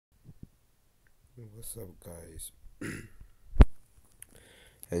What's up, guys?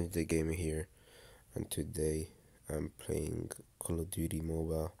 And the gamer here, and today I'm playing Call of Duty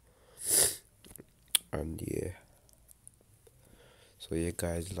Mobile. And so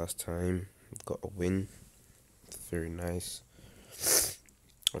guys, last time got a win, very nice.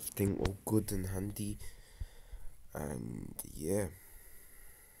 Everything all good and handy, and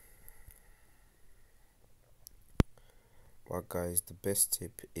well, guys, the best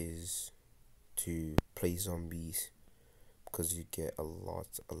tip is to play zombies because you get a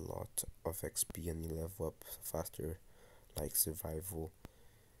lot of XP and you level up faster, like survival.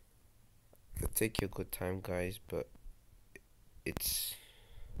 It'll take you a good time, guys, but it's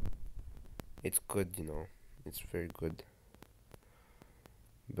it's good, it's very good.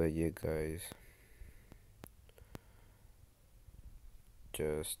 But yeah, guys,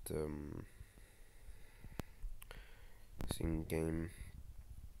 just seeing game,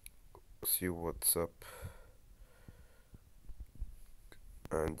 see what's up,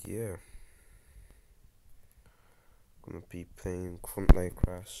 and gonna be playing Frontline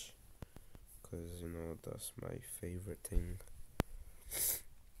Crash, cause that's my favorite thing,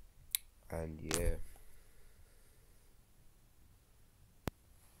 and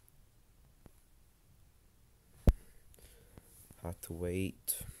had to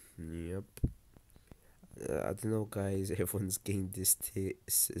wait. Yep. I don't know, guys. Everyone's getting this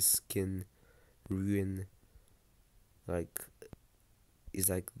skin ruin. Like, it's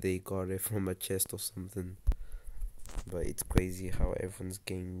like they got it from a chest or something. But it's crazy how everyone's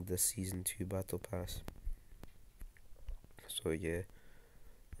getting the season 2 battle pass. So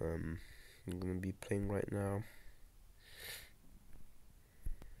I'm gonna be playing right now.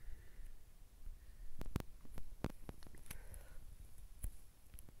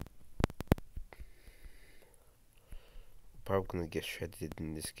 Probably gonna get shredded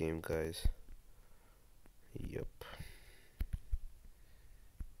in this game, guys. Yep.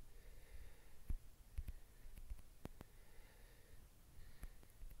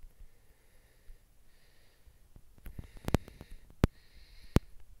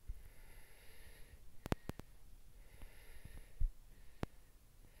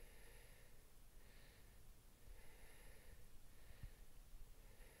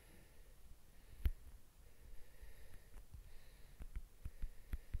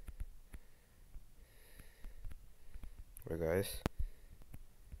 Right, guys.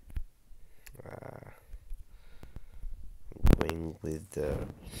 Going with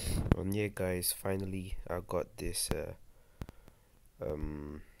guys, finally I got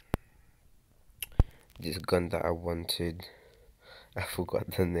um this gun that I wanted. I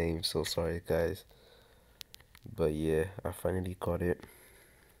forgot the name, so sorry, guys. But yeah, I finally got it,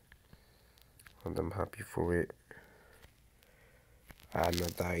 and I'm happy for it. And I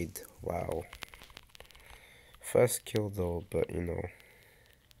died. Wow. First kill though, but I'm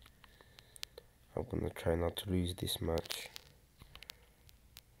gonna try not to lose this match,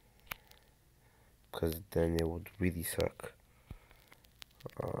 because then it would really suck.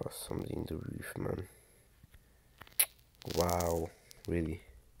 Somebody in the roof, man. Wow, really.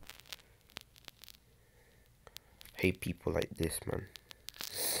 Hate people like this, man.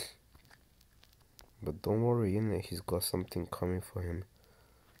 But don't worry, he's got something coming for him.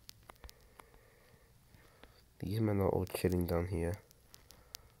 These men are all chilling down here.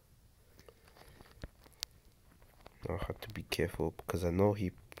 I'll have to be careful because I know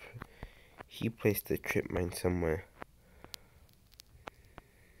he placed the trip mine somewhere.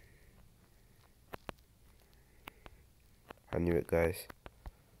 I knew it, guys.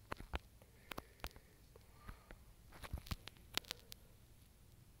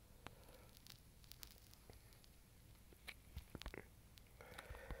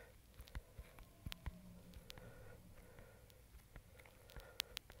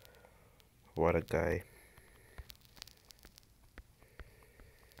 What a guy.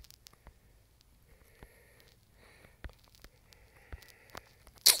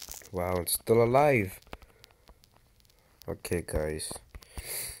 Wow, it's still alive. Okay, guys.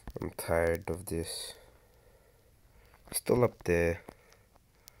 I'm tired of this. Still up there.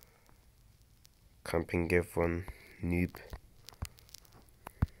 Camping everyone. Noob.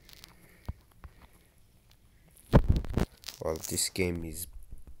 Well, this game is...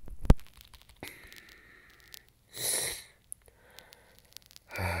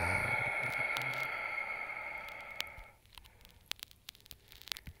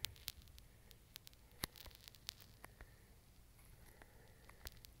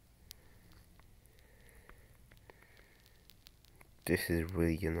 This is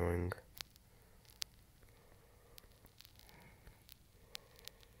really annoying.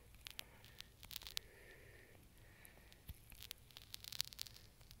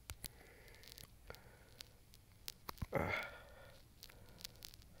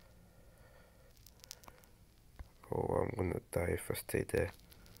 if I stay there.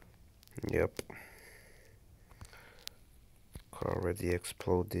 Yep. Car already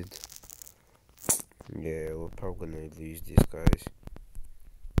exploded. Yeah, we're probably gonna lose these guys.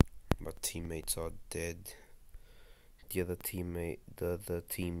 My teammates are dead. The other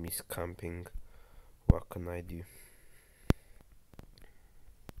team is camping. What can I do?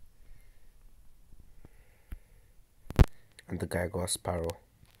 And the guy got a sparrow.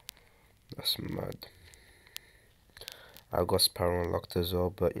 That's mad. I got sparrow unlocked as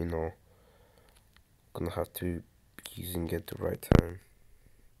well, but you know, gonna have to be using it at the right time.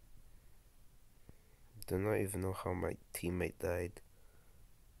 Do not even know how my teammate died.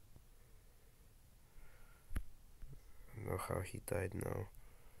 I know how he died now.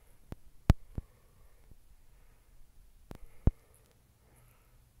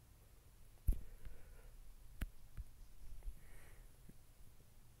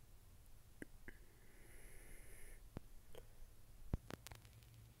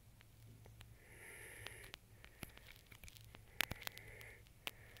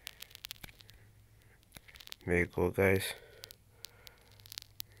 There you go, guys.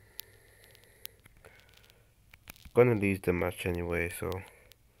 Gonna lose the match anyway, so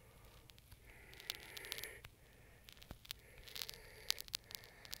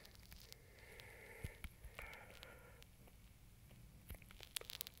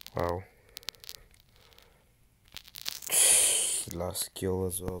wow. Last kill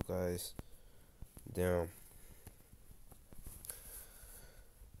as well, guys. Damn.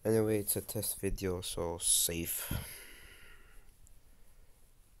 Anyway, it's a test video, so safe.